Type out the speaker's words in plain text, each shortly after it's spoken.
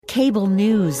Cable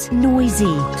news,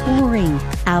 noisy, boring,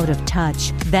 out of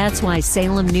touch. That's why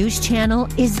Salem News Channel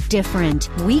is different.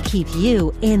 We keep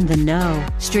you in the know.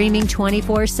 Streaming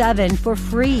 24/7 for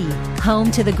free.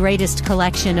 Home to the greatest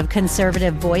collection of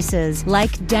conservative voices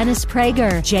like Dennis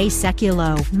Prager, Jay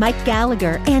Sekulow, Mike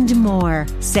Gallagher, and more.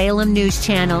 Salem News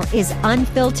Channel is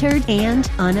unfiltered and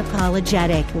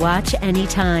unapologetic. Watch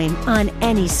anytime, on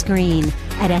any screen,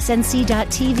 at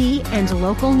snc.tv and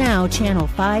Local Now Channel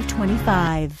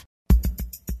 525.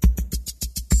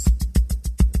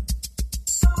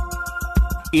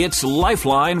 It's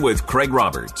Lifeline with Craig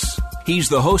Roberts. He's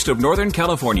the host of Northern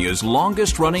California's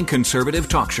longest-running conservative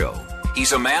talk show.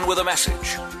 He's a man with a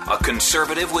message, a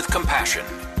conservative with compassion.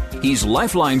 He's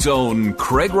Lifeline's own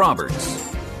Craig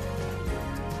Roberts.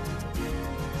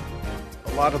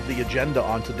 A lot of the agenda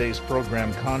on today's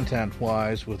program,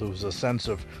 content-wise, there was a sense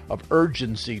of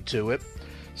urgency to it.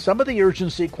 Some of the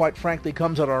urgency, quite frankly,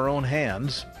 comes out of our own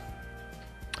hands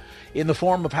in the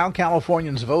form of how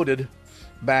Californians voted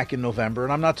back in November.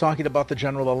 And I'm not talking about the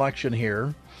general election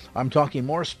here. I'm talking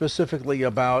more specifically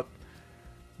about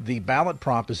the ballot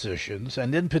propositions,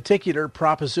 and in particular,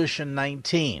 Proposition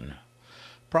 19.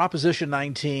 Proposition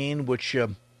 19, which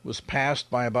was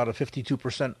passed by about a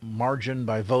 52% margin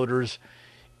by voters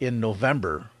in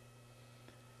November,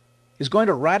 is going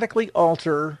to radically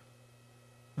alter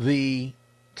the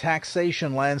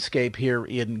taxation landscape here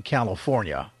in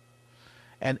California.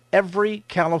 And every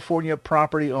California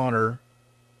property owner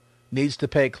needs to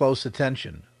pay close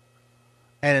attention,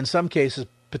 and in some cases,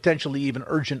 potentially even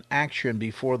urgent action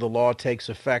before the law takes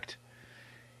effect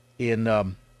in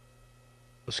a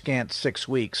scant 6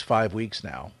 weeks, 5 weeks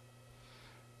now.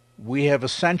 We have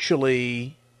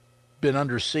essentially been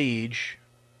under siege.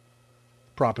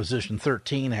 Proposition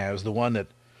 13 has, the one that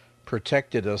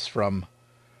protected us from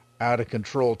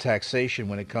out-of-control taxation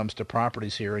when it comes to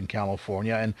properties here in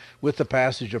California, and with the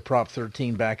passage of Prop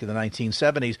 13 back in the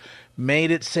 1970s,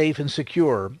 made it safe and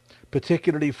secure,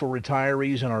 particularly for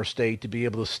retirees in our state, to be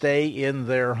able to stay in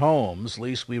their homes. At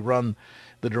least we run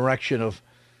the direction of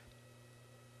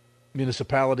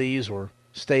municipalities or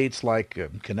states like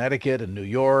Connecticut and New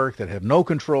York that have no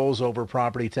controls over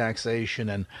property taxation,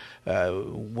 and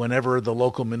whenever the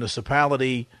local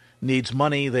municipality needs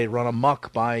money, they run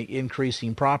amok by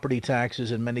increasing property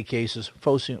taxes, in many cases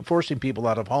forcing people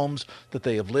out of homes that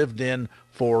they have lived in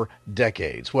for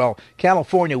decades. Well,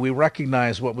 California, we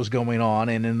recognize what was going on,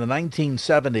 and in the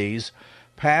 1970s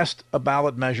passed a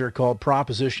ballot measure called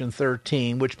Proposition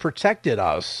 13, which protected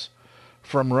us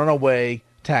from runaway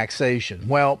taxation.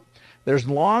 Well, there's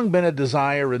long been a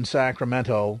desire in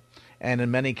Sacramento and in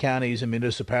many counties and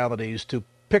municipalities to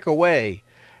pick away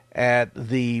at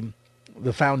the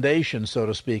foundation, so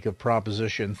to speak, of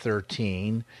Proposition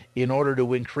 13 in order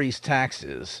to increase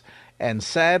taxes. And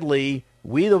sadly,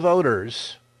 we the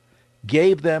voters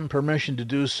gave them permission to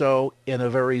do so in a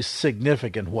very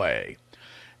significant way.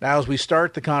 Now, as we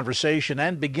start the conversation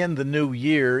and begin the new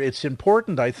year, it's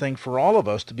important, I think, for all of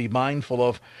us to be mindful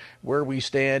of where we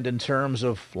stand in terms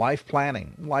of life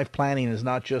planning. Life planning is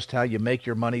not just how you make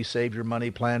your money, save your money,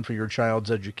 plan for your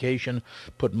child's education,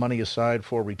 put money aside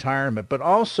for retirement, but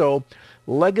also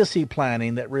legacy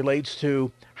planning that relates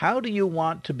to how do you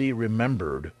want to be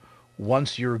remembered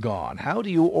once you're gone? How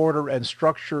do you order and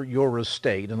structure your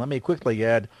estate? And let me quickly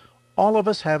add, all of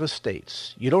us have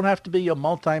estates. You don't have to be a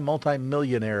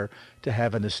multi-millionaire to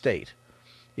have an estate.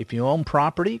 If you own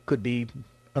property, could be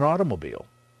an automobile.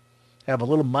 Have a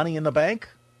little money in the bank,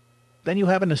 then you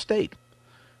have an estate.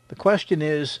 The question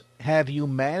is, have you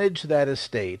managed that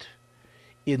estate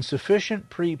in sufficient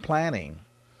pre-planning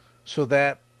so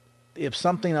that if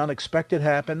something unexpected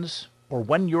happens, or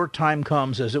when your time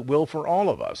comes, as it will for all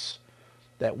of us,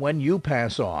 that when you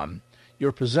pass on,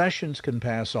 your possessions can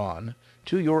pass on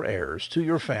to your heirs, to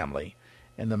your family,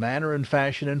 in the manner and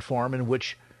fashion and form in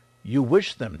which you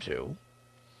wish them to,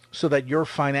 so that your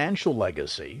financial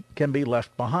legacy can be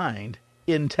left behind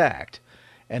intact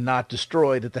and not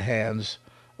destroyed at the hands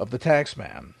of the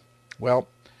taxman. Well,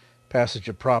 passage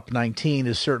of Prop 19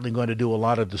 is certainly going to do a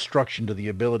lot of destruction to the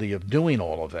ability of doing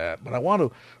all of that. But I want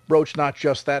to broach not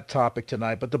just that topic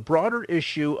tonight, but the broader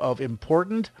issue of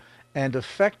important and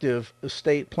effective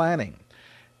estate planning.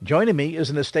 Joining me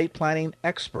is an estate planning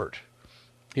expert.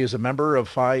 He is a member of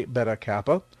Phi Beta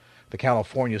Kappa, the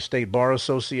California State Bar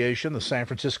Association, the San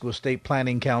Francisco Estate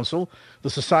Planning Council, the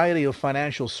Society of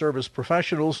Financial Service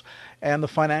Professionals, and the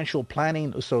Financial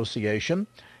Planning Association.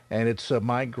 And it's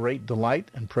my great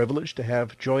delight and privilege to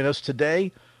have join us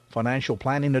today financial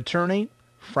planning attorney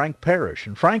Frank Parrish.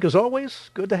 And Frank, as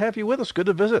always, good to have you with us. Good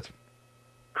to visit.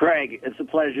 Craig, it's a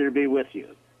pleasure to be with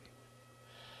you.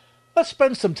 Let's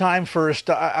spend some time first.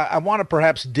 I want to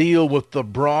perhaps deal with the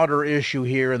broader issue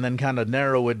here and then kind of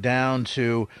narrow it down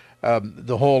to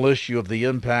the whole issue of the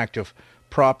impact of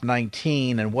Prop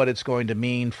 19 and what it's going to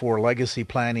mean for legacy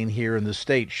planning here in the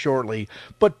state shortly.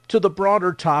 But to the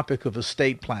broader topic of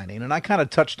estate planning, and I kind of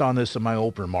touched on this in my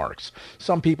open remarks.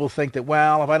 Some people think that,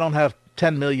 well, if I don't have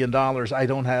 $10 million, I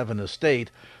don't have an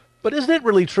estate. But isn't it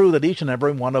really true that each and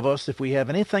every one of us, if we have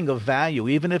anything of value,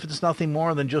 even if it's nothing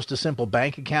more than just a simple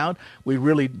bank account, we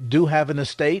really do have an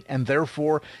estate and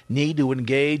therefore need to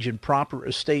engage in proper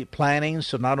estate planning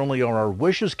so not only are our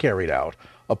wishes carried out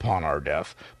upon our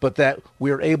death, but that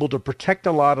we're able to protect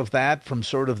a lot of that from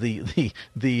sort of the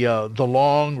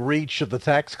long reach of the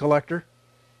tax collector?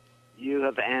 You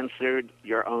have answered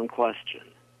your own question,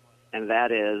 and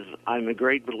that is, I'm a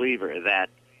great believer that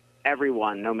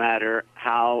everyone, no matter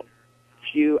how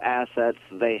few assets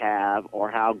they have or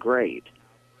how great,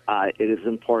 it is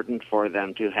important for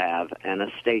them to have an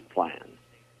estate plan.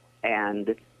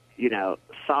 And,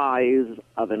 size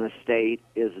of an estate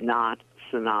is not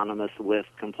synonymous with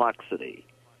complexity.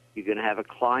 You're going to have a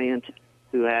client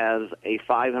who has a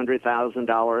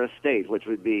 $500,000 estate, which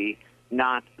would be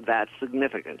not that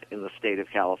significant in the state of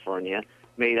California,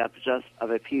 made up just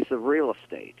of a piece of real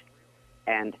estate,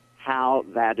 and how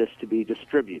that is to be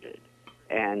distributed.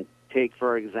 And take,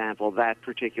 for example, that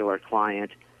particular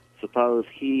client, suppose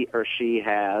he or she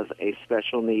has a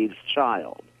special needs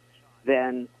child.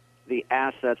 Then the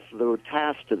assets that are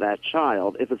attached to that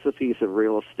child, if it's a piece of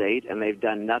real estate and they've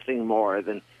done nothing more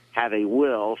than have a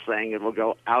will saying it will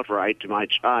go outright to my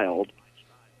child,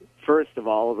 first of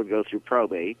all, it will go through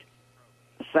probate.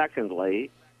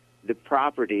 Secondly, the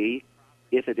property,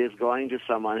 if it is going to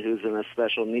someone who's in a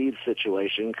special needs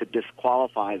situation, could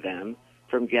disqualify them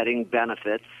from getting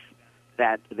benefits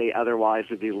that they otherwise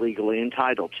would be legally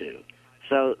entitled to.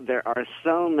 So there are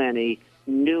so many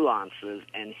nuances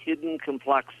and hidden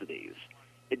complexities.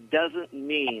 It doesn't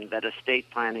mean that estate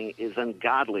planning is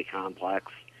ungodly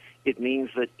complex. It means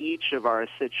that each of our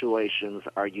situations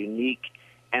are unique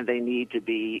and they need to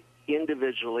be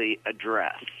individually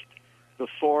addressed.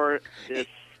 Before this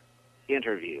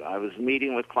interview, I was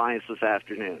meeting with clients this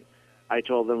afternoon. I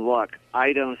told them, look,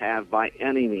 I don't have by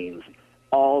any means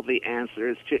all the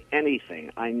answers to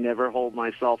anything. I never hold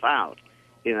myself out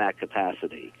in that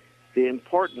capacity. The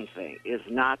important thing is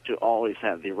not to always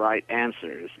have the right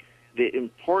answers. The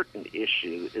important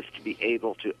issue is to be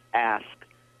able to ask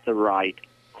the right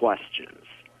questions.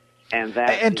 And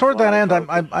toward that end,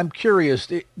 I'm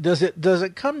curious. Does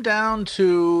it come down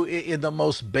to, in the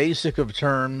most basic of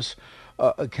terms,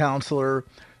 a counselor,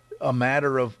 a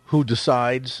matter of who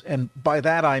decides? And by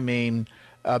that I mean,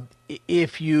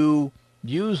 if you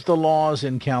use the laws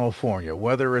in California,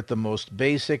 whether at the most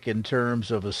basic in terms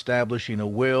of establishing a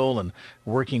will and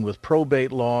working with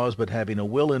probate laws, but having a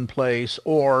will in place,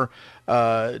 or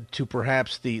to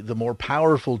perhaps the more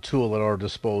powerful tool at our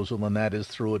disposal, and that is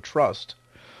through a trust,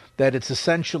 that it's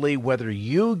essentially whether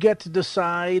you get to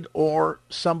decide or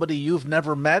somebody you've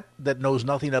never met that knows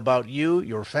nothing about you,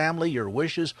 your family, your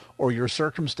wishes, or your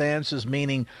circumstances,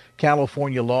 meaning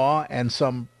California law and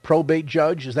some probate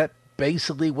judge. Is that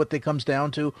basically what it comes down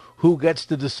to? Who gets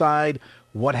to decide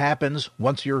what happens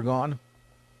once you're gone?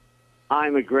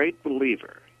 I'm a great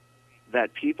believer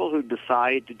that people who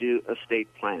decide to do estate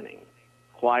planning,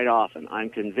 quite often,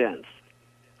 I'm convinced,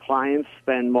 clients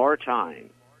spend more time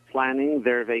planning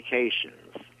their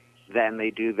vacations than they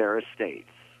do their estates.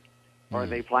 Or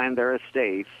they plan their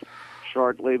estates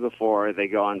shortly before they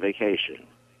go on vacation.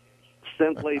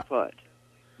 Simply put,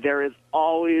 there is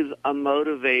always a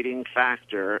motivating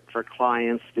factor for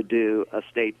clients to do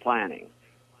estate planning,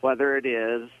 whether it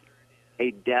is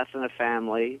a death in a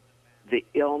family, the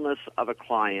illness of a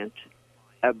client,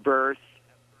 a birth,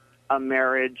 a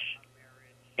marriage,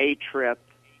 a trip,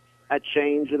 a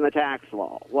change in the tax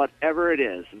law. Whatever it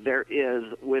is, there is,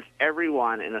 with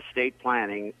everyone in estate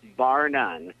planning, bar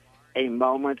none, a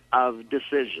moment of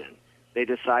decision. They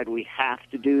decide we have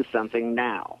to do something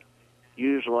now.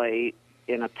 Usually,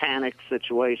 in a panic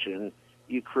situation,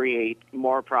 you create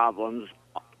more problems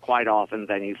quite often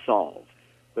than you solve.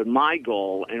 But my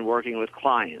goal in working with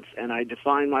clients, and I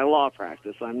define my law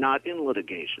practice, I'm not in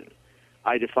litigation.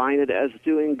 I define it as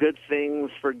doing good things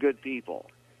for good people.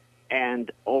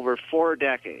 And over 4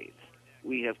 decades,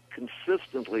 we have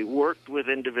consistently worked with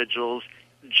individuals,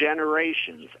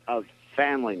 generations of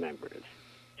family members,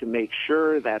 to make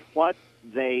sure that what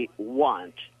they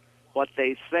want, what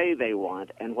they say they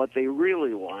want, and what they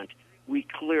really want, we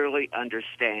clearly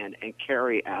understand and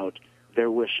carry out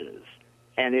their wishes.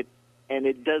 And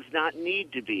it does not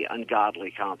need to be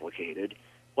ungodly complicated.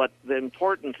 What the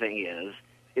important thing is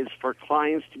is for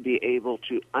clients to be able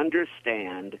to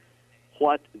understand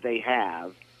what they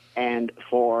have, and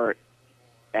for,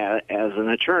 as an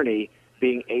attorney,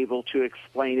 being able to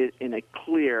explain it in a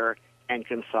clear and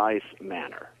concise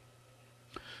manner.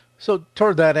 So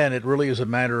toward that end, it really is a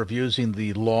matter of using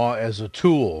the law as a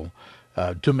tool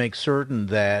to make certain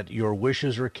that your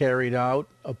wishes are carried out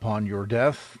upon your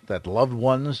death, that loved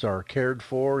ones are cared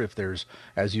for. If there's,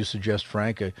 as you suggest,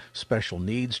 Frank, a special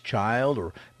needs child,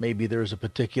 or maybe there's a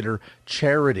particular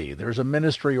charity, there's a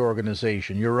ministry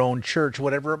organization, your own church,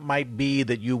 whatever it might be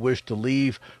that you wish to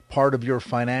leave part of your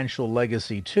financial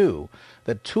legacy to,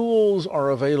 that tools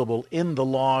are available in the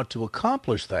law to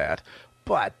accomplish that.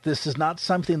 But this is not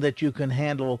something that you can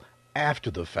handle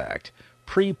after the fact.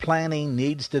 Pre-planning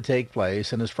needs to take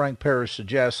place, and as Frank Parrish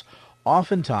suggests,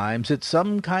 oftentimes it's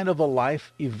some kind of a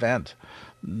life event.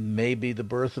 Maybe the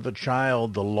birth of a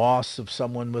child, the loss of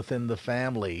someone within the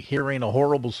family, hearing a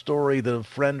horrible story that a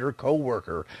friend or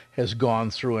coworker has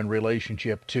gone through in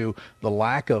relationship to the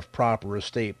lack of proper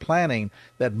estate planning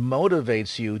that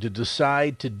motivates you to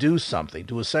decide to do something,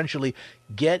 to essentially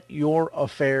get your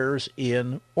affairs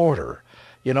in order.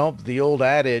 You know, the old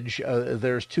adage,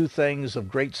 there's two things of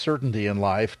great certainty in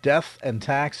life, death and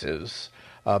taxes.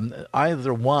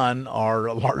 Either one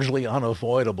are largely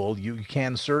unavoidable. You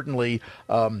can certainly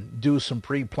do some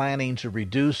pre-planning to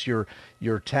reduce your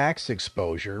tax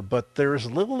exposure, but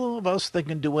there's little of us that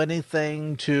can do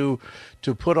anything to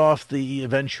put off the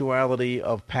eventuality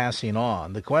of passing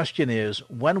on. The question is,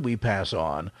 when we pass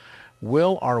on,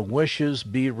 will our wishes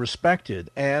be respected,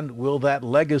 and will that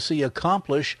legacy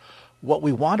accomplish what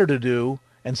we wanted to do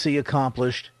and see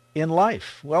accomplished in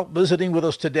life? Well, visiting with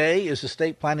us today is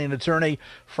estate planning attorney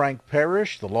Frank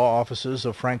Parrish, the law offices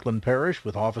of Franklin Parrish,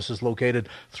 with offices located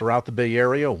throughout the Bay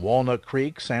Area, Walnut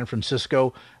Creek, San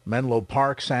Francisco, Menlo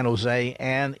Park, San Jose,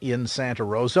 and in Santa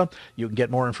Rosa. You can get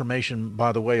more information,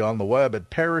 by the way, on the web at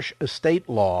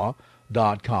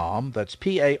parrishestatelaw.com. That's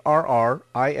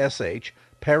P-A-R-R-I-S-H,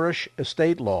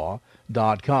 parrishestatelaw.com.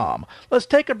 Let's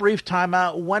take a brief time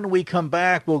out. When we come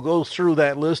back, we'll go through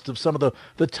that list of some of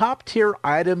the top-tier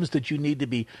items that you need to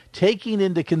be taking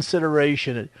into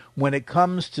consideration when it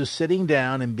comes to sitting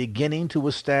down and beginning to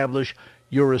establish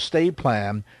your estate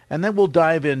plan. And then we'll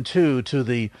dive into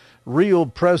the real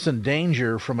present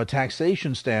danger from a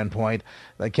taxation standpoint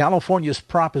that California's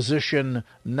Proposition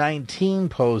 19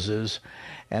 poses,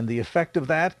 and the effect of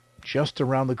that just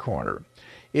around the corner.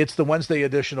 It's the Wednesday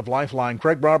edition of Lifeline.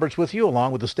 Craig Roberts with you,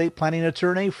 along with estate planning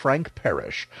attorney Frank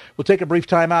Parrish. We'll take a brief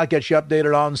time out, get you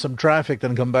updated on some traffic,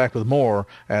 then come back with more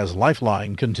as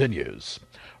Lifeline continues.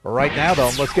 Right now,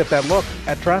 though, let's get that look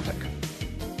at traffic.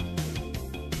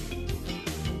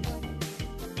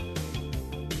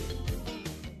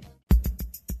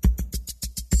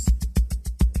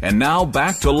 And now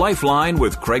back to Lifeline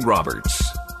with Craig Roberts.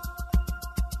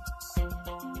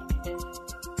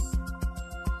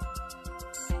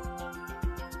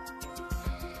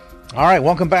 All right,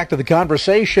 welcome back to the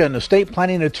conversation. Estate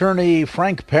planning attorney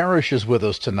Frank Parrish is with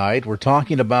us tonight. We're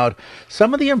talking about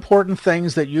some of the important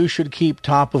things that you should keep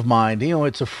top of mind. You know,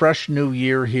 it's a fresh new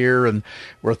year here, and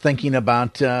we're thinking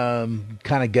about kind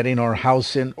of getting our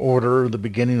house in order, the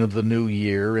beginning of the new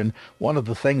year. And one of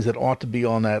the things that ought to be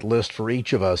on that list for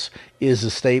each of us is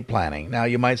estate planning. Now,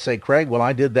 you might say, Craig, well,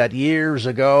 I did that years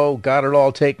ago, got it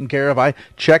all taken care of. I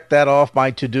checked that off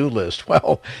my to-do list.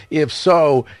 Well, if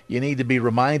so, you need to be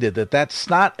reminded that that's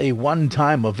not a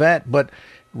one-time event, but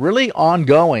really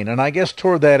ongoing. And I guess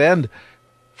toward that end,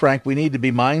 Frank, we need to be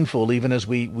mindful, even as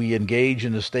we engage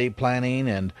in estate planning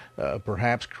and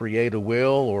perhaps create a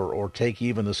will or take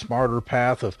even the smarter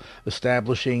path of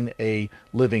establishing a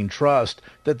living trust,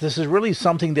 that this is really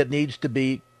something that needs to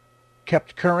be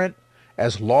kept current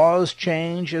as laws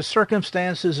change, as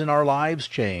circumstances in our lives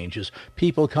change, as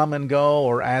people come and go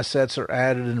or assets are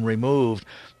added and removed,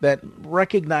 that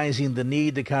recognizing the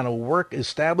need to kind of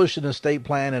establish an estate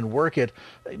plan and work it,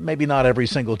 maybe not every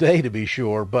single day to be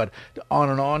sure, but on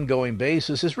an ongoing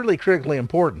basis is really critically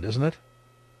important, isn't it?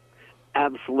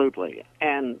 Absolutely.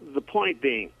 And the point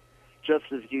being, just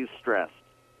as you stressed,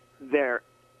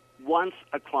 once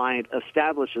a client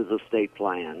establishes a estate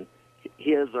plan,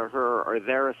 his or her or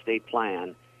their estate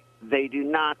plan, they do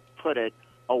not put it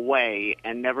away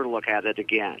and never look at it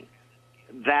again.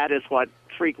 That is what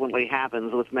frequently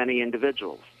happens with many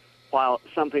individuals. While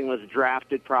something was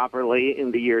drafted properly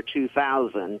in the year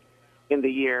 2000, in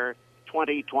the year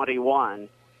 2021,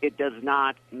 it does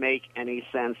not make any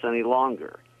sense any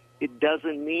longer. It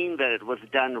doesn't mean that it was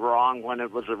done wrong when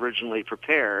it was originally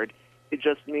prepared. It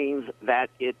just means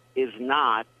that it is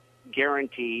not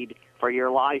guaranteed for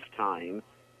your lifetime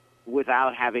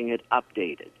without having it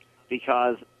updated.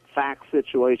 because fact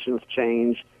situations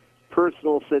change,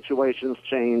 personal situations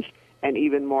change, and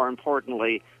even more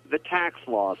importantly, the tax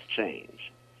laws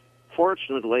change.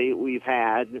 Fortunately, we've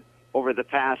had, over the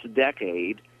past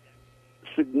decade,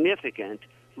 significant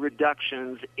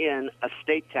reductions in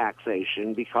estate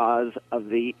taxation because of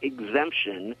the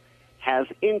exemption has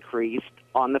increased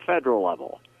on the federal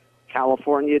level.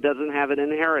 California doesn't have an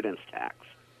inheritance tax,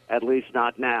 at least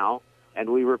not now, and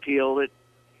we repealed it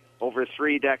over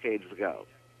 3 decades ago.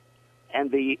 And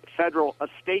the federal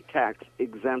estate tax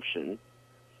exemption,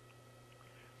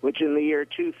 which in the year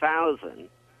 2000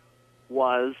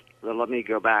 was, well, let me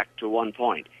go back to one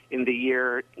point. In the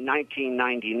year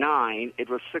 1999, it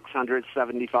was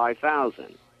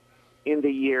 $675,000. In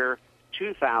the year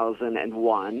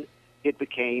 2001, it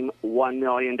became $1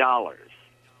 million.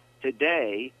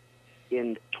 Today,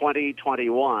 in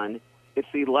 2021, it's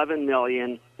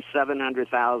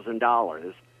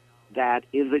 $11,700,000 that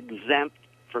is exempt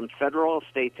from federal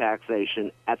estate taxation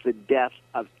at the death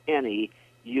of any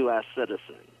U.S.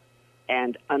 citizen.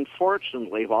 And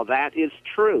unfortunately, while that is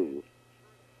true,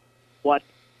 what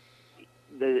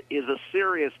is a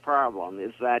serious problem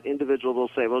is that individuals will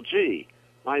say, well, gee,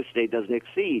 my estate doesn't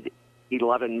exceed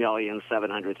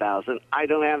 $11,700,000. I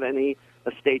don't have any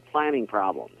estate planning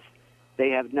problems.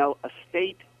 They have no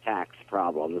estate tax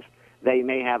problems. They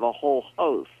may have a whole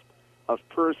host of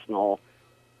personal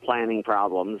planning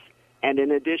problems. And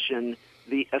in addition,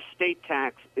 the estate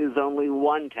tax is only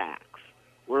one tax.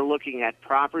 We're looking at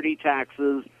property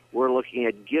taxes, we're looking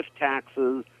at gift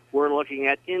taxes, we're looking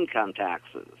at income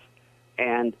taxes.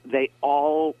 And they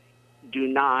all do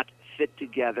not fit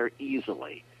together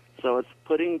easily. So it's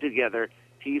putting together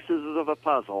pieces of a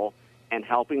puzzle and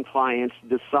helping clients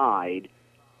decide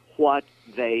what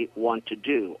they want to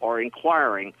do, or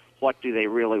inquiring what do they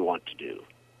really want to do.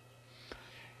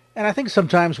 And I think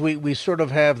sometimes we sort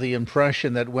of have the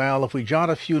impression that, well, if we jot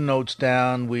a few notes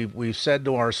down, we've said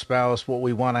to our spouse what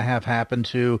we want to have happen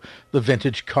to the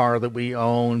vintage car that we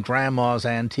own, grandma's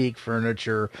antique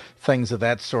furniture, things of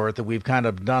that sort, that we've kind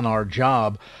of done our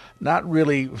job, not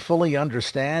really fully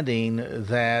understanding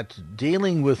that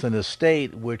dealing with an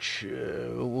estate which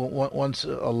once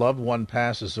a loved one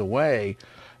passes away,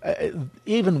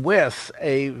 even with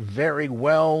a very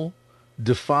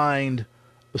well-defined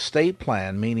estate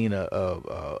plan, meaning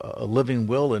a living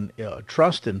will and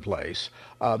trust in place,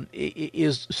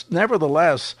 is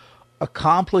nevertheless a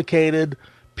complicated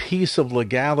piece of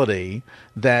legality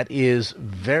that is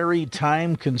very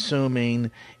time-consuming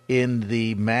in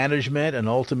the management and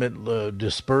ultimate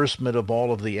disbursement of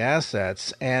all of the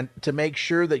assets, and to make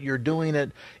sure that you're doing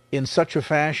it in such a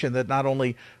fashion that not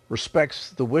only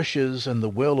respects the wishes and the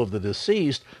will of the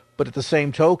deceased, but at the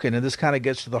same token, and this kind of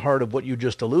gets to the heart of what you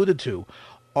just alluded to,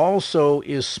 also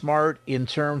is smart in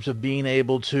terms of being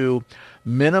able to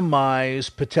minimize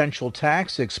potential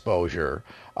tax exposure.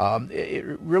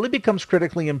 It really becomes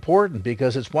critically important,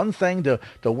 because it's one thing to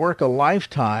work a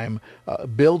lifetime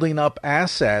building up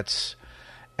assets,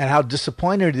 and how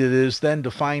disappointed it is then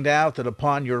to find out that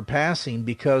upon your passing,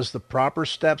 because the proper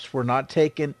steps were not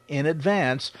taken in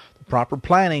advance, proper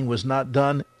planning was not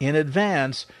done in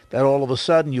advance, that all of a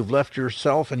sudden you've left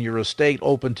yourself and your estate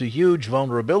open to huge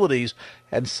vulnerabilities,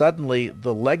 and suddenly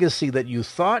the legacy that you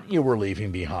thought you were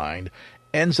leaving behind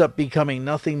ends up becoming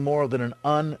nothing more than an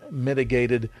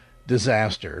unmitigated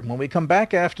disaster. When we come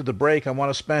back after the break, I want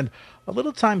to spend a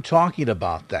little time talking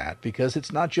about that, because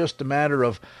it's not just a matter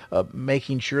of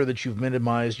making sure that you've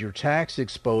minimized your tax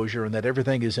exposure and that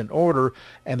everything is in order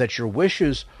and that your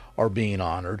wishes are being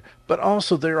honored, but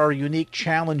also there are unique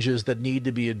challenges that need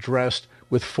to be addressed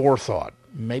with forethought.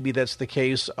 Maybe that's the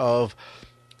case of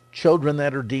children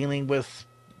that are dealing with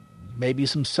maybe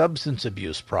some substance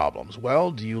abuse problems.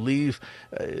 Well, do you leave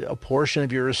a portion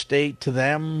of your estate to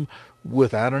them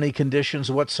without any conditions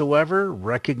whatsoever,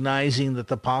 recognizing that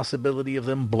the possibility of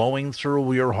them blowing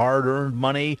through your hard-earned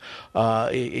money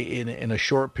in a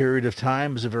short period of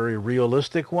time is a very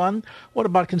realistic one? What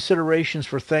about considerations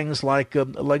for things like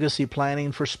legacy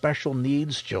planning for special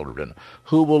needs children?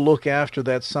 Who will look after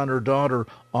that son or daughter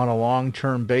on a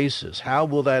long-term basis? How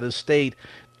will that estate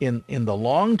in the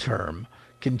long term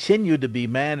continue to be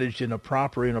managed in a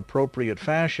proper and appropriate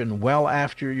fashion well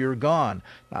after you're gone?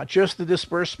 Not just the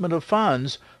disbursement of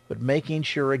funds, but making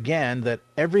sure, again, that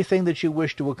everything that you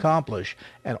wish to accomplish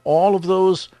and all of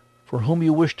those for whom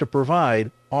you wish to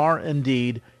provide are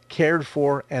indeed cared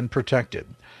for and protected.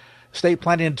 Estate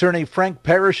planning attorney Frank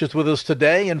Parrish is with us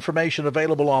today. Information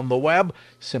available on the web.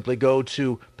 Simply go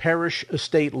to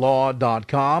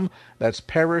parishestatelaw.com. That's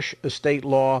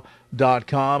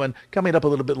parishestatelaw.com. And coming up a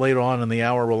little bit later on in the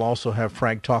hour, we'll also have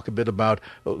Frank talk a bit about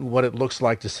what it looks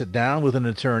like to sit down with an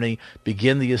attorney,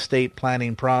 begin the estate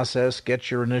planning process, get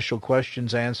your initial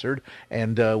questions answered,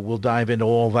 and we'll dive into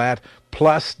all that,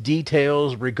 plus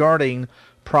details regarding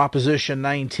Proposition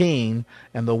 19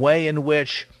 and the way in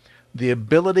which the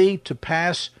ability to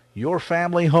pass your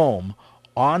family home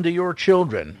on to your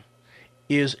children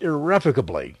is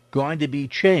irrevocably going to be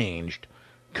changed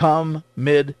come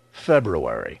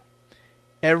mid-February.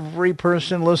 Every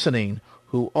person listening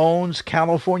who owns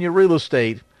California real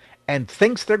estate and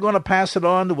thinks they're going to pass it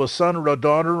on to a son or a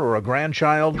daughter or a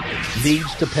grandchild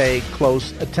needs to pay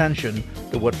close attention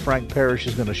to what Frank Parrish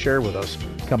is going to share with us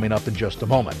coming up in just a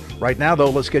moment. Right now, though,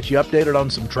 let's get you updated on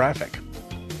some traffic.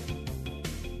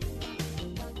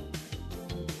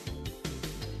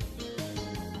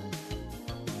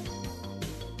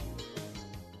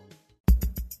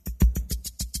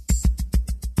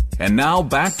 And now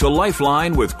back to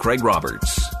Lifeline with Craig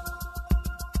Roberts.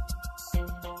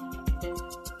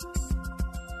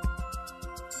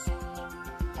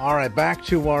 All right, back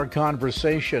to our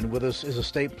conversation. With us is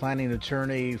estate planning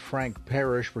attorney Frank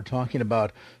Parrish. We're talking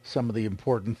about some of the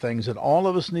important things that all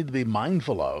of us need to be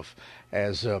mindful of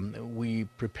as we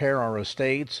prepare our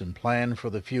estates and plan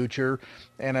for the future.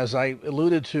 And as I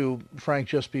alluded to, Frank,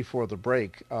 just before the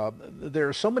break, there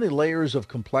are so many layers of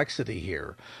complexity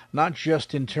here, not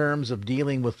just in terms of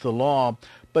dealing with the law,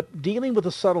 but dealing with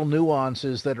the subtle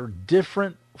nuances that are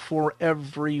different for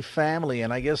every family.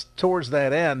 And I guess towards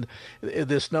that end,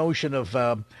 this notion of,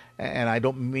 and I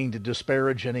don't mean to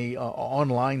disparage any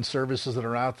online services that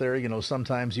are out there. You know,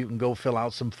 sometimes you can go fill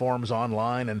out some forms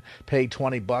online and pay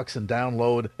 $20 and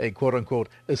download a quote-unquote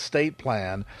estate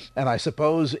plan. And I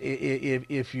suppose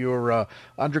if you're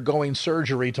undergoing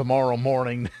surgery tomorrow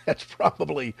morning, that's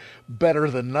probably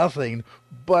better than nothing.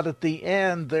 But at the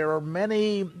end, there are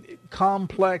many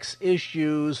complex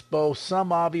issues, both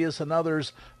some obvious and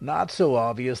others not so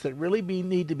obvious, that really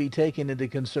need to be taken into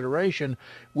consideration,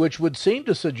 which would seem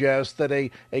to suggest that a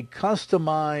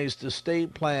customized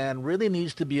estate plan really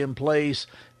needs to be in place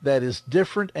that is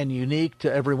different and unique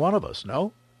to every one of us,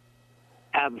 no?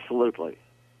 Absolutely.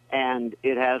 And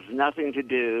it has nothing to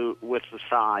do with the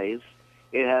size.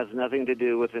 It has nothing to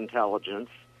do with intelligence.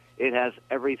 It has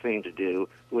everything to do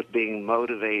with being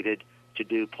motivated to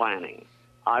do planning.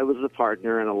 I was a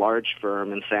partner in a large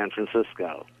firm in San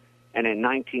Francisco, and in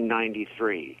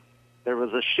 1993, there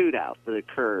was a shootout that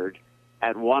occurred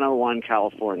at 101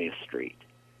 California Street.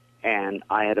 And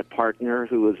I had a partner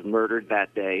who was murdered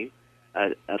that day.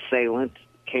 An assailant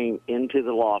came into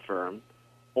the law firm,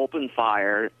 opened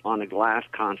fire on a glass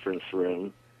conference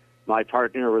room. My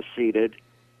partner was seated.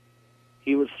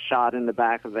 He was shot in the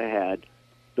back of the head.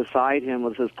 Beside him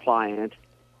was his client,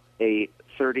 a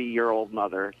 30-year-old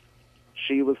mother.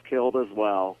 She was killed as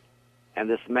well. And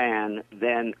this man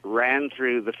then ran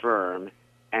through the firm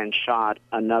and shot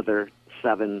another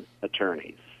 7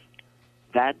 attorneys.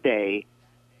 That day,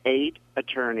 8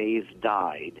 attorneys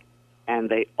died, and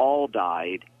they all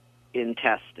died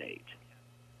intestate.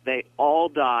 They all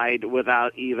died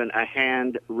without even a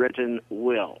handwritten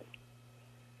will.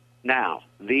 Now,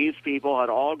 these people had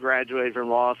all graduated from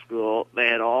law school. They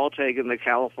had all taken the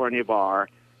California bar.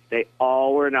 They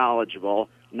all were knowledgeable.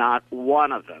 Not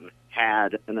one of them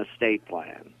had an estate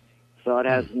plan. So it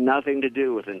has nothing to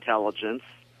do with intelligence.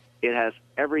 It has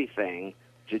everything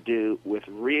to do with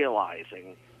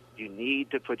realizing you need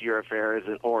to put your affairs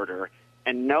in order,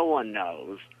 and no one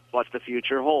knows what the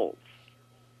future holds.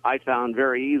 I found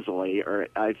very easily, or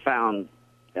I found,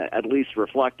 at least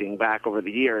reflecting back over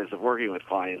the years of working with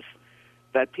clients,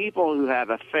 that people who have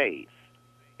a faith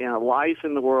in a life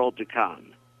in the world to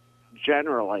come,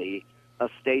 generally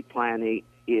estate planning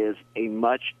is a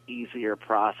much easier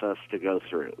process to go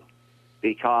through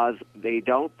because they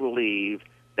don't believe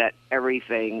that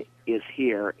everything is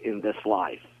here in this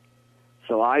life.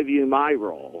 So I view my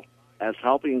role as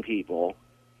helping people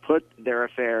put their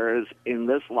affairs in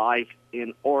this life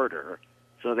in order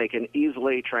so they can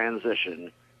easily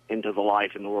transition into the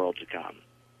life in the world to come.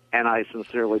 And I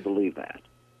sincerely believe that.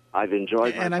 I've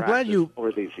enjoyed my practice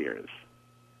over these years.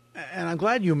 And I'm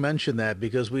glad you mentioned that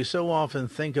because we so often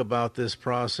think about this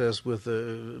process with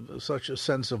such a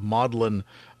sense of maudlin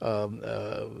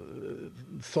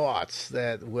thoughts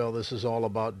that, well, this is all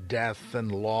about death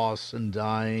and loss and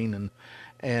dying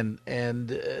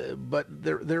but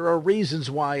there are reasons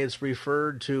why it's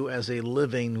referred to as a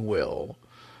living will.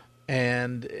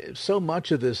 And so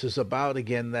much of this is about,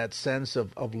 again, that sense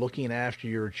of looking after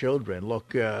your children.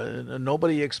 Look,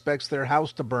 nobody expects their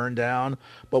house to burn down,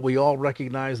 but we all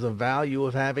recognize the value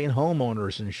of having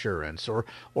homeowners insurance or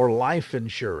life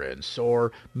insurance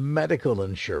or medical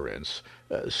insurance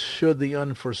should the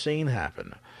unforeseen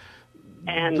happen.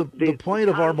 And the point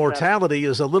of our mortality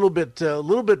is a little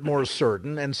bit more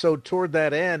certain, and so toward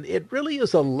that end, it really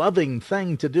is a loving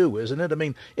thing to do, isn't it? I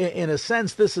mean, in a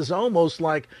sense, this is almost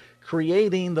like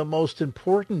creating the most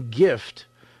important gift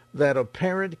that a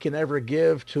parent can ever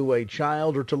give to a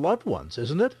child or to loved ones,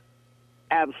 isn't it?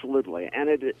 Absolutely,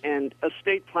 and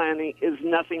estate planning is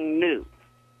nothing new.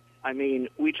 I mean,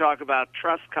 we talk about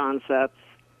trust concepts,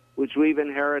 which we've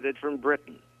inherited from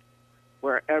Britain,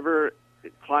 wherever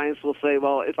clients will say,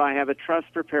 well, if I have a trust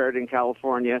prepared in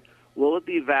California, will it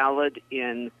be valid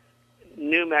in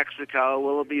New Mexico?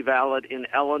 Will it be valid in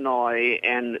Illinois?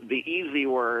 And the easy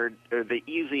word, or the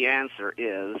easy answer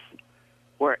is,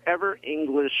 wherever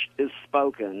English is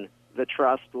spoken, the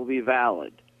trust will be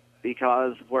valid.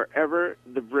 Because wherever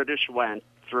the British went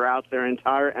throughout their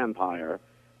entire empire,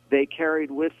 they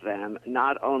carried with them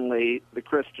not only the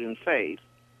Christian faith,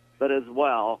 but as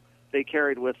well, they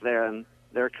carried with them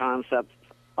their concepts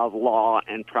of law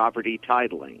and property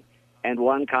titling. And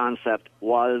one concept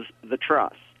was the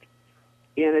trust.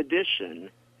 In addition,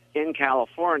 in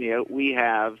California, we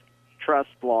have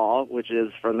trust law, which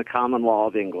is from the common law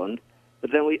of England,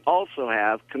 but then we also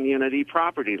have community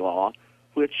property law,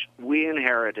 which we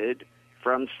inherited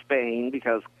from Spain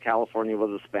because California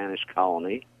was a Spanish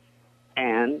colony,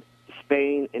 and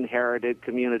Spain inherited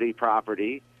community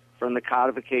property from the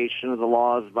codification of the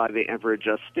laws by the Emperor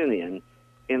Justinian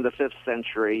in the 5th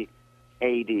century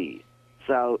A.D.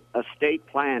 So estate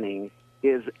planning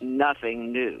is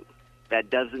nothing new. That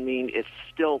doesn't mean it's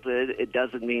stilted. It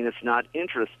doesn't mean it's not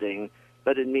interesting,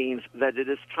 but it means that it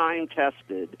is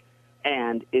time-tested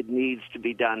and it needs to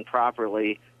be done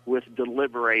properly with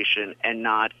deliberation and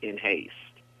not in haste.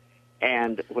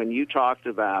 And when you talked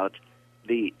about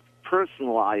the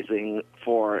personalizing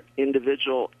for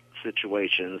individual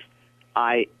situations,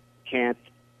 I can't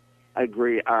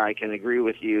agree, or I can agree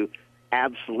with you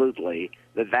absolutely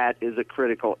that is a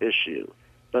critical issue.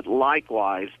 But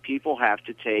likewise, people have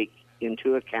to take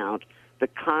into account the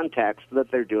context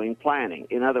that they're doing planning.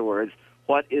 In other words,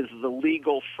 what is the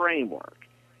legal framework?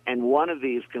 And one of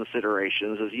these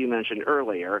considerations, as you mentioned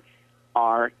earlier,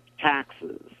 are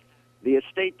taxes. The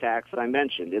estate tax that I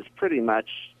mentioned is pretty much,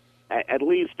 at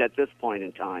least at this point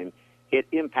in time, it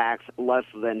impacts less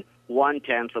than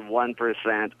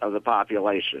 0.1% of the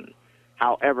population.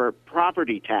 However,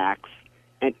 property tax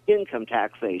and income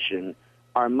taxation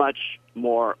are much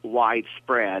more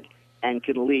widespread and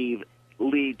can lead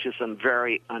to some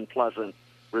very unpleasant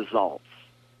results.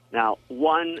 Now,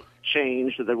 one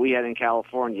change that we had in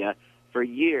California for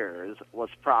years was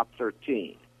Prop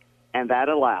 13, and that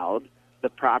allowed the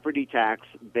property tax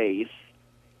base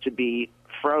to be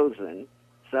frozen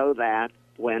so that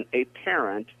when a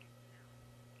parent,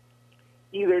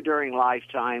 either during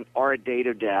lifetime or at date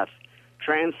of death,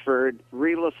 transferred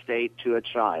real estate to a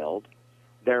child,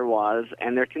 there was,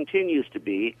 and there continues to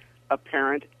be, a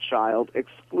parent-child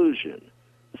exclusion.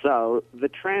 So the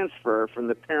transfer from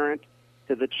the parent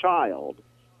to the child,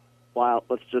 while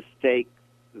let's just take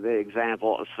the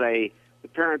example of, say, the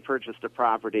parent purchased a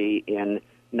property in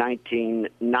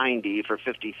 1990 for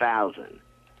 $50,000,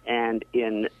 and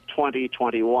in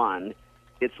 2021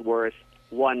 it's worth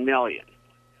 $1 million.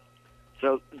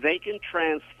 So they can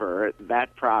transfer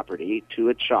that property to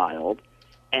a child,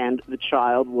 and the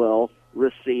child will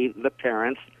receive the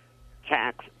parent's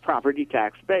property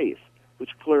tax base,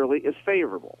 which clearly is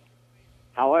favorable.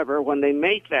 However, when they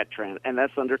make that and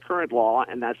that's under current law,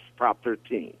 and that's Prop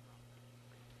 13,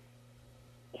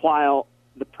 while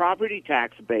the property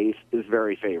tax base is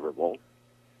very favorable,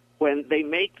 when they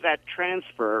make that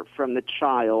transfer from the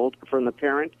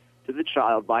parent to the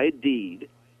child by a deed,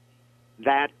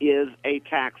 that is a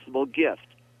taxable gift.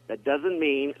 That doesn't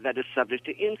mean that it's subject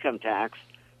to income tax,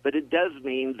 but it does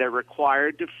mean they're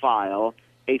required to file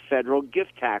a federal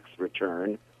gift tax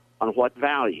return on what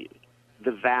value?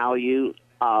 The value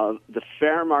of the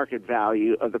fair market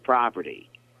value of the property.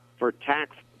 For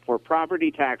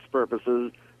property tax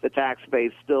purposes, the tax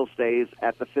base still stays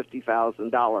at the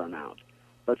 $50,000 amount.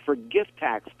 But for gift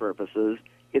tax purposes,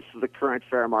 it's the current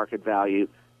fair market value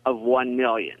of $1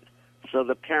 million. So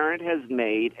the parent has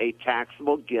made a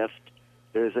taxable gift.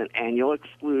 There's an annual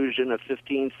exclusion of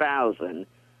 $15,000,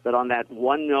 but on that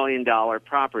 $1 million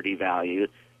property value,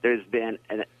 there's been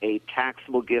a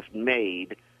taxable gift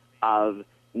made of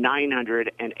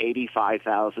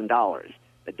 $985,000.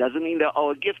 That doesn't mean they'll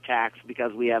owe a gift tax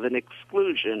because we have an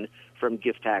exclusion from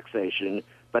gift taxation,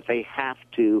 but they have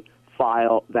to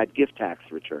file that gift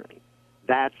tax return.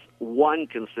 That's one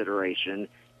consideration.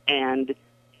 And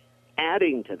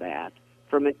adding to that,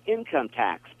 from an income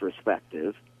tax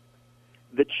perspective,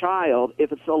 the child,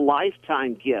 if it's a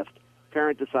lifetime gift,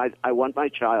 parent decides, I want my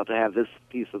child to have this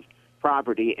piece of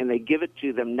property, and they give it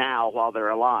to them now while they're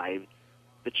alive,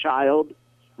 the child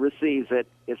receives it.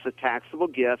 It's a taxable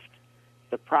gift.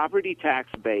 The property tax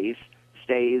base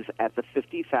stays at the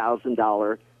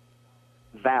 $50,000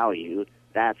 value.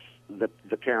 That's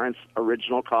the parent's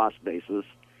original cost basis.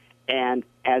 And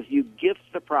as you gift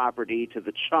the property to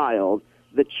the child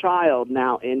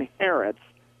now inherits,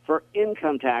 for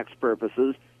income tax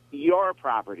purposes, your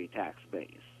property tax base,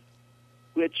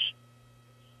 which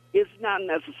is not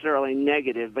necessarily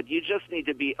negative, but you just need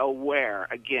to be aware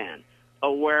of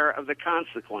the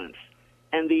consequence.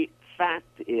 And the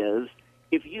fact is,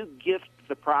 if you gift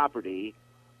the property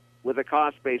with a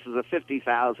cost basis of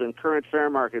 $50,000, current fair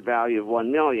market value of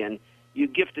 $1 million, you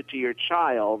gift it to your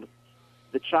child,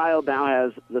 the child now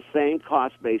has the same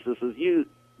cost basis as you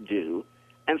do,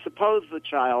 and suppose the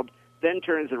child then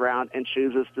turns around and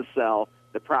chooses to sell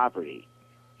the property.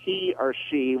 He or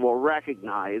she will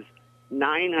recognize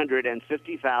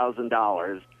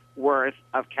 $950,000 worth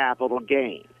of capital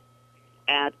gain.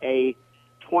 At a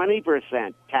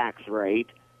 20% tax rate,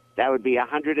 that would be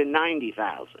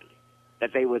 $190,000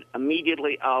 that they would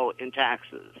immediately owe in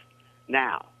taxes.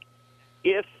 Now,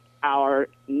 if our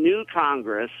new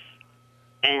Congress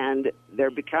and there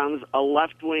becomes a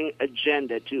left-wing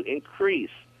agenda to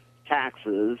increase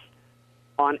taxes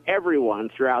on everyone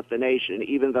throughout the nation,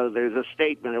 even though there's a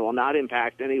statement it will not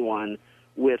impact anyone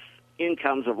with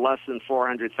incomes of less than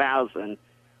 $400,000,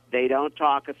 they don't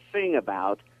talk a thing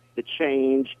about the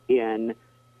change in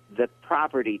the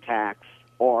property tax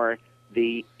or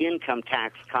the income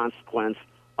tax consequence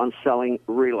on selling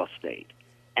real estate.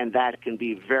 And that can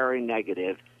be very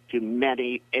negative to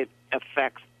many. It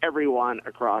affects everyone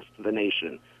across the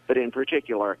nation, but in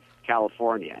particular,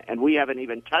 California. And we haven't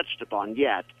even touched upon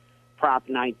yet Prop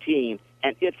 19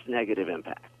 and its negative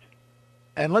impact.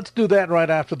 And let's do that right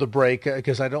after the break,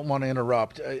 because I don't want to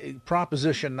interrupt.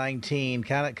 Proposition 19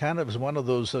 kind of is one of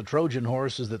those Trojan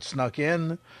horses that snuck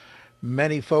in.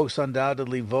 Many folks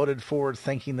undoubtedly voted for it,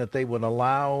 thinking that they would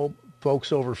allow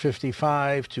folks over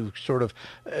 55 to sort of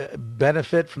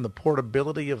benefit from the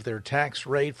portability of their tax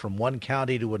rate from one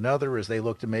county to another as they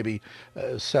look to maybe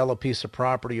sell a piece of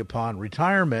property upon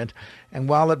retirement. And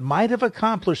while it might have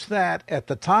accomplished that at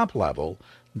the top level,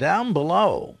 down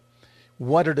below,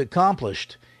 what it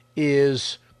accomplished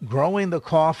is growing the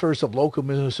coffers of local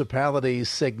municipalities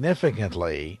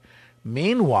significantly.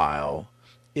 Meanwhile,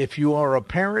 if you are a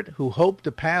parent who hoped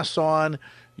to pass on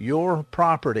your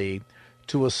property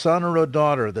to a son or a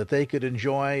daughter that they could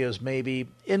enjoy as maybe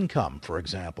income, for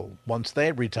example, once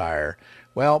they retire,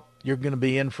 well, you're going to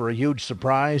be in for a huge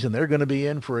surprise, and they're going to be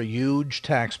in for a huge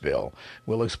tax bill.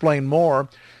 We'll explain more.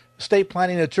 Estate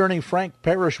planning attorney Frank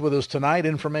Parrish with us tonight.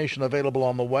 Information available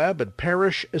on the web at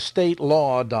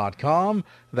parishestatelaw.com.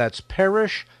 That's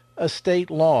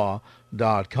parishestatelaw.com.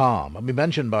 Let me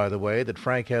mention, by the way, that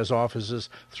Frank has offices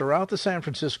throughout the San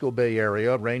Francisco Bay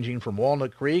Area, ranging from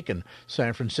Walnut Creek in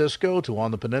San Francisco to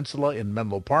on the peninsula in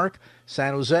Menlo Park,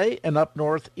 San Jose, and up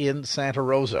north in Santa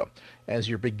Rosa. As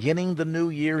you're beginning the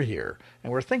new year here,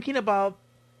 and we're thinking about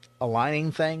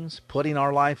aligning things, putting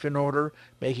our life in order,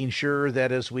 making sure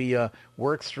that as we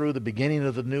work through the beginning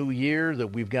of the new year, that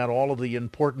we've got all of the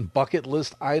important bucket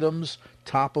list items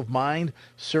top of mind,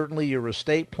 certainly your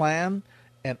estate plan,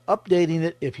 and updating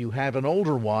it if you have an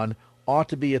older one ought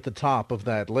to be at the top of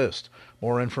that list.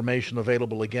 More information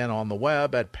available again on the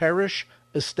web at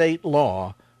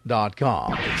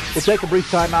parishestatelaw.com. We'll take a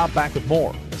brief time out, back with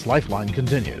more as Lifeline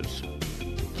continues.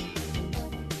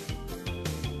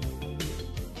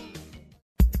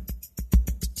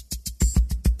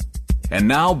 And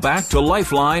now back to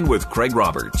Lifeline with Craig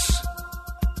Roberts.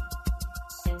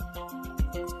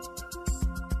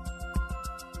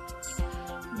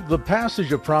 The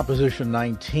passage of Proposition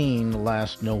 19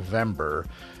 last November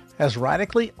has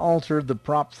radically altered the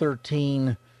Prop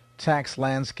 13 tax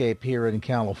landscape here in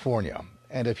California.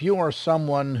 And if you are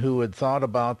someone who had thought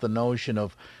about the notion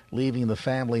of leaving the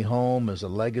family home as a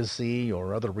legacy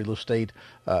or other real estate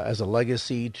as a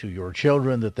legacy to your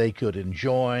children that they could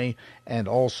enjoy and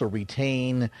also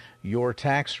retain your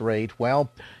tax rate,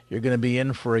 well, you're going to be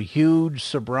in for a huge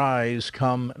surprise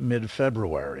come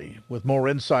mid-February. With more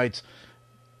insights,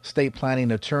 estate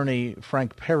planning attorney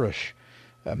Frank Parrish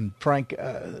Frank,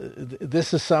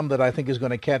 this is some that I think is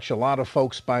going to catch a lot of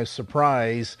folks by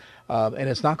surprise, and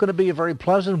it's not going to be a very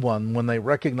pleasant one when they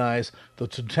recognize the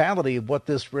totality of what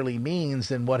this really means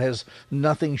and what has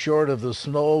nothing short of the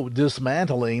slow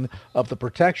dismantling of the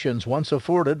protections once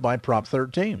afforded by Prop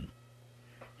 13.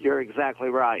 You're exactly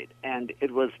right, and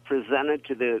it was presented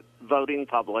to the voting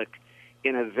public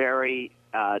in a very,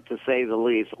 to say the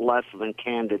least, less than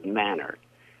candid manner.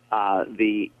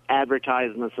 The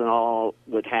advertisements and all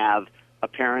would have a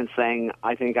parent saying,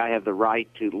 I think I have the right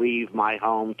to leave my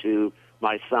home to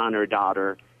my son or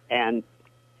daughter, and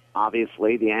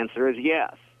obviously the answer is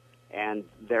yes. And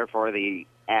therefore the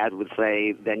ad would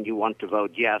say, then you want to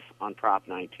vote yes on Prop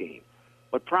 19.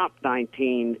 What Prop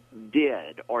 19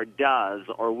 did or does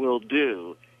or will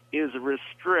do is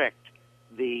restrict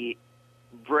the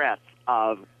breadth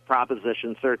of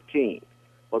Proposition 13,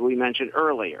 what we mentioned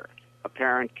earlier. A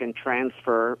parent can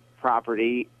transfer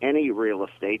property, any real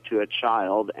estate, to a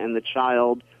child, and the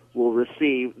child will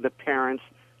receive the parent's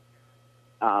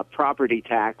property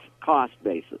tax cost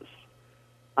basis.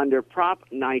 Under Prop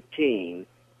 19,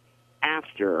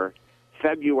 after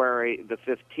February the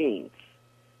 15th,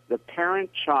 the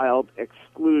parent-child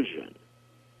exclusion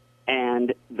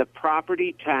and the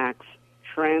property tax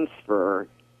transfer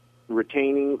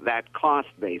retaining that cost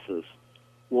basis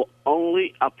will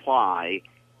only apply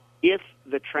if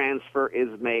the transfer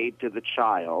is made to the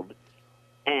child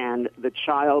and the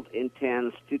child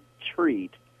intends to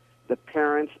treat the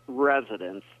parent's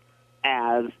residence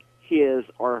as his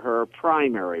or her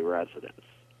primary residence.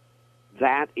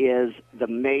 That is the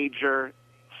major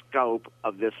scope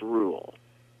of this rule.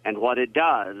 And what it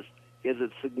does is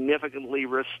it significantly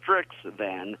restricts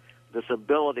then this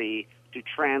ability to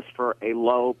transfer a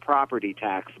low property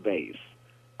tax base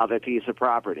of a piece of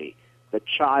property. The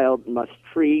child must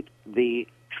treat the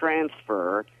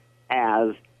transfer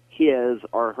as his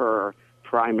or her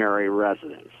primary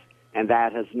residence, and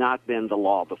that has not been the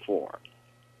law before.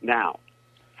 Now,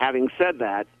 having said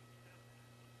that,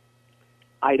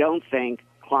 I don't think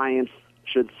clients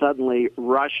should suddenly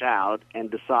rush out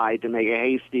and decide to make a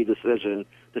hasty decision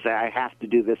to say, I have to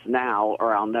do this now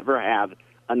or I'll never have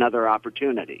another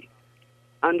opportunity.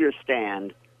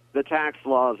 Understand the tax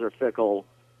laws are fickle,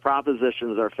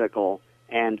 propositions are fickle,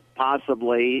 and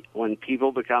possibly when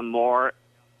people become more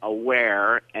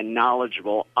aware and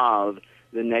knowledgeable of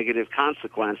the negative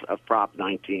consequence of Prop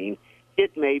 19,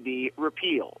 it may be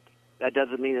repealed. That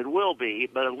doesn't mean it will be,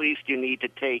 but at least you need to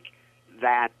take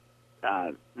that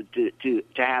to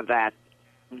have that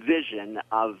vision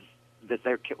of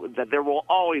that there will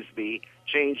always be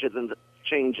changes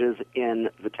in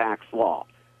the tax law.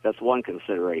 That's one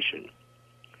consideration.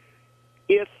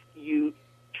 If you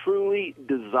truly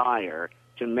desire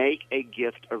to make a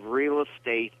gift of real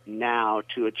estate now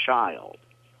to a child,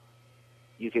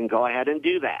 you can go ahead and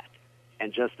do that.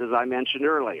 And just as I mentioned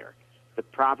earlier, the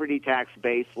property tax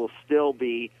base will still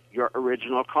be your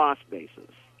original cost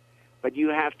basis. But you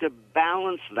have to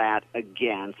balance that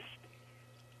against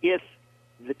if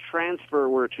the transfer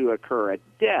were to occur at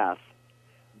death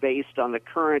based on the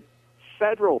current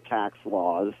federal tax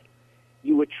laws,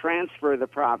 you would transfer the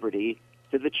property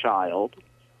to the child,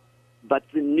 but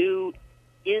the new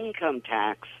income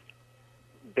tax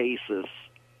basis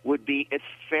would be its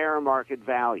fair market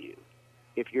value.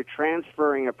 If you're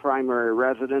transferring a primary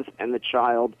residence and the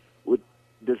child would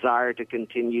desire to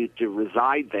continue to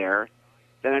reside there,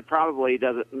 then it probably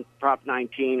doesn't. Prop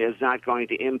 19 is not going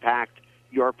to impact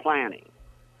your planning.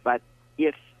 But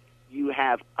if you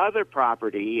have other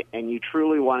property and you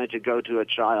truly wanted to go to a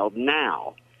child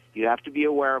now, you have to be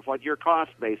aware of what your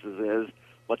cost basis is,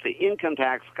 what the income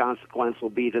tax consequence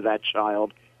will be to that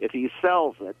child if he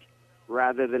sells it,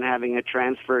 rather than having it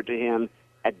transferred to him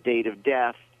at date of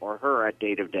death or her at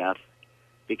date of death,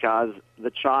 because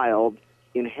the child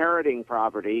inheriting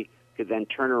property could then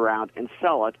turn around and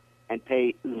sell it and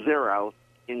pay zero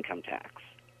income tax.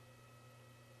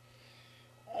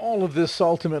 All of this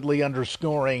ultimately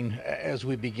underscoring, as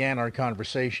we began our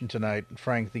conversation tonight,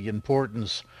 Frank, the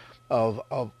importance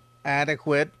of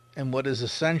adequate and what is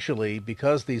essentially,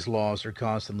 because these laws are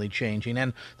constantly changing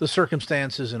and the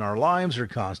circumstances in our lives are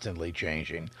constantly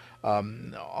changing,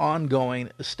 ongoing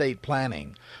estate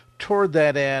planning. Toward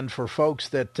that end, for folks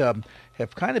that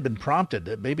have kind of been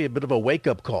prompted, maybe a bit of a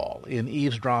wake-up call in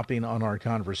eavesdropping on our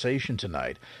conversation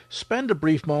tonight, spend a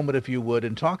brief moment, if you would,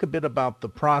 and talk a bit about the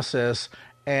process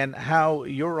and how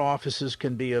your offices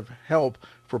can be of help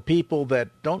for people that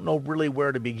don't know really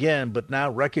where to begin, but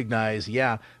now recognize,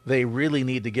 they really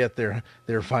need to get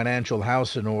their financial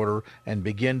house in order and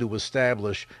begin to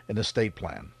establish an estate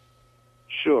plan.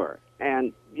 Sure.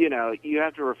 And, you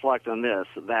have to reflect on this,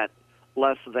 that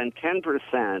less than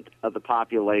 10% of the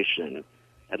population,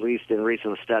 at least in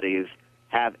recent studies,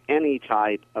 have any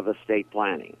type of estate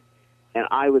planning. And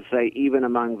I would say even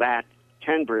among that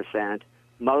 10%,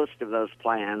 most of those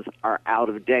plans are out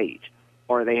of date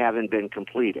or they haven't been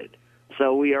completed.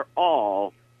 So we are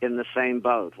all in the same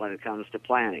boat when it comes to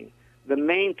planning. The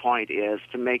main point is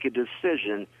to make a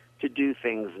decision to do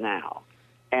things now.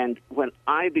 And when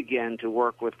I begin to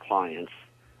work with clients,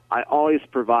 I always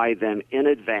provide them in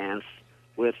advance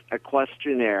with a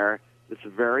questionnaire that's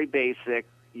very basic.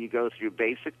 You go through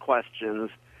basic questions.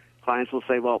 Clients will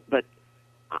say, well, but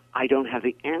I don't have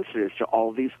the answers to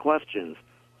all these questions.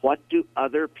 What do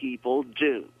other people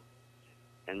do?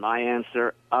 And my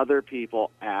answer, other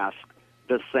people ask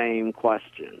the same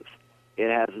questions. It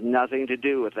has nothing to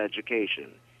do with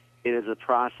education. It is a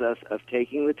process of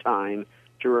taking the time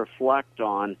to reflect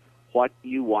on what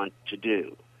you want to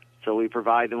do. So we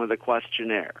provide them with a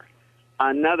questionnaire.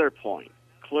 Another point,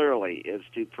 clearly, is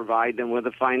to provide them with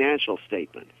a financial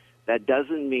statement. That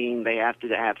doesn't mean they have to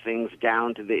have things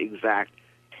down to the exact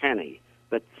penny.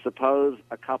 But suppose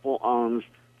a couple owns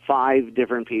 5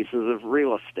 different pieces of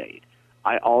real estate.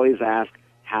 I always ask,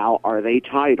 how are they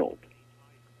titled?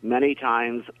 Many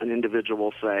times an individual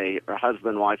will say, or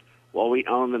husband, wife, well, we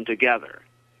own them together.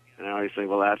 And I always say,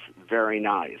 well, that's very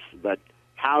nice, but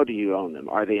how do you own them?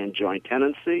 Are they in joint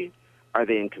tenancy? Are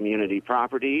they in community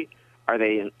property? Are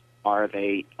they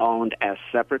owned as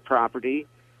separate property?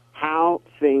 How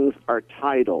things are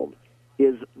titled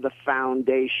is the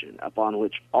foundation upon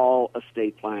which all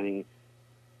estate planning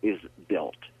is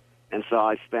built. And so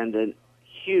I spend a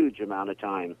huge amount of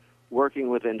time working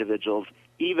with individuals,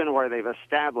 even where they've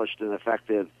established an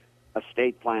effective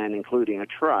estate plan, including a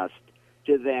trust,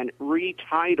 to then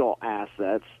retitle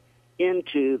assets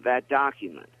into that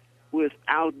document.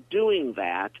 Without doing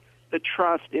that, the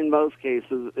trust in most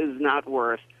cases is not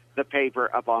worth the paper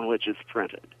upon which it's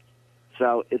printed.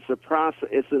 So it's a process,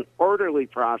 it's an orderly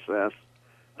process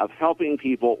of helping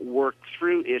people work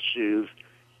through issues,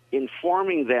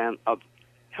 informing them, of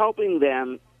helping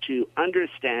them to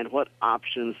understand what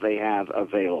options they have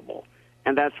available.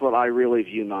 And that's what I really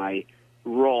view my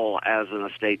role as an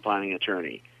estate planning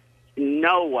attorney. In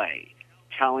no way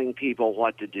telling people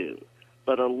what to do,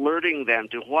 but alerting them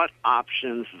to what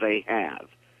options they have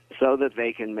so that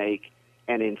they can make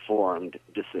an informed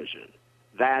decision.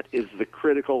 That is the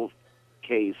critical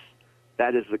case.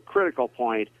 That is the critical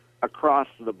point across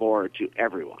the board to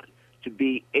everyone, to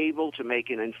be able to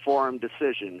make an informed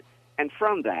decision. And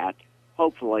from that,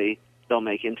 hopefully, they'll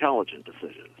make intelligent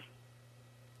decisions.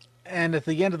 And at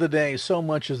the end of the day, so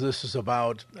much of this is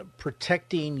about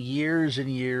protecting years and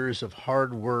years of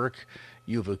hard work.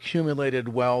 You've accumulated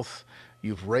wealth.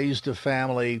 You've raised a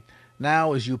family.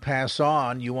 Now, as you pass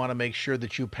on, you want to make sure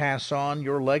that you pass on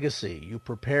your legacy. You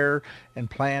prepare and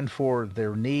plan for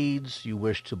their needs. You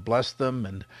wish to bless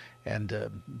them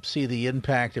and see the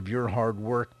impact of your hard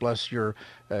work bless your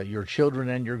children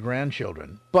and your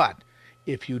grandchildren. But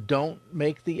if you don't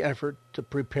make the effort to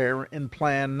prepare and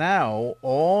plan now,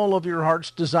 all of your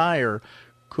heart's desire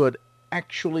could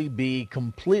actually be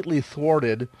completely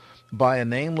thwarted by a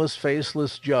nameless,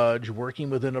 faceless judge working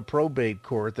within a probate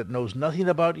court that knows nothing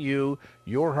about you,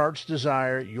 your heart's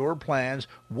desire, your plans.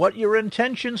 What your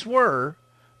intentions were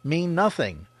mean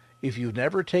nothing if you've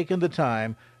never taken the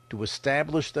time to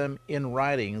establish them in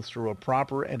writing through a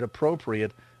proper and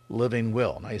appropriate living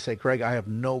will. Now you say, Craig, I have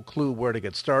no clue where to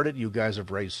get started. You guys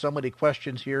have raised so many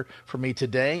questions here for me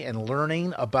today, and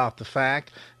learning about the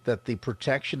fact that the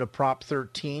protection of Prop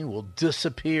 13 will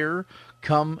disappear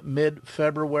come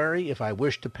mid-February if I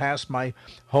wish to pass my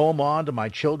home on to my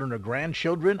children or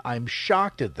grandchildren. I'm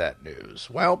shocked at that news.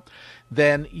 Well,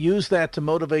 then use that to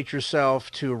motivate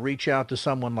yourself to reach out to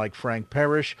someone like Frank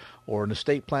Parrish or an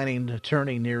estate planning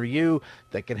attorney near you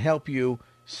that can help you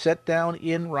set down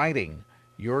in writing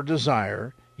your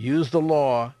desire, use the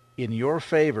law in your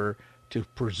favor to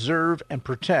preserve and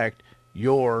protect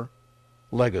your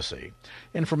legacy.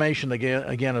 Information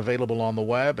again available on the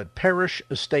web at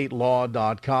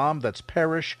parishestatelaw.com. That's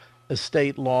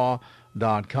parishestatelaw.com.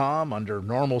 Under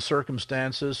normal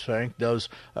circumstances, Frank does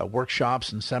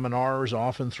workshops and seminars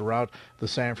often throughout the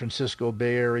San Francisco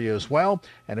Bay Area as well.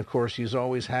 And of course, he's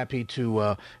always happy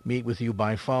to meet with you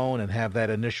by phone and have that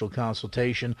initial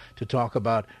consultation to talk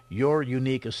about your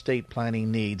unique estate planning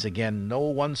needs. Again, no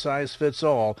one size fits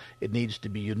all. It needs to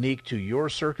be unique to your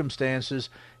circumstances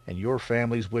and your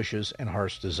family's wishes and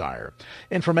heart's desire.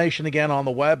 Information again on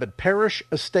the web at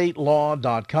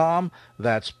parishestatelaw.com.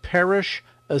 That's parishestatelaw.com.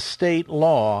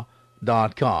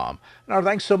 And our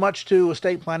thanks so much to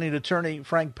estate planning attorney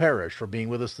Frank Parrish for being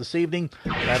with us this evening.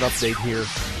 That update here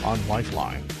on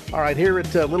Lifeline. All right, here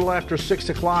at a little after 6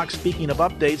 o'clock, speaking of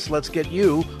updates, let's get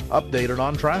you updated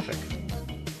on traffic.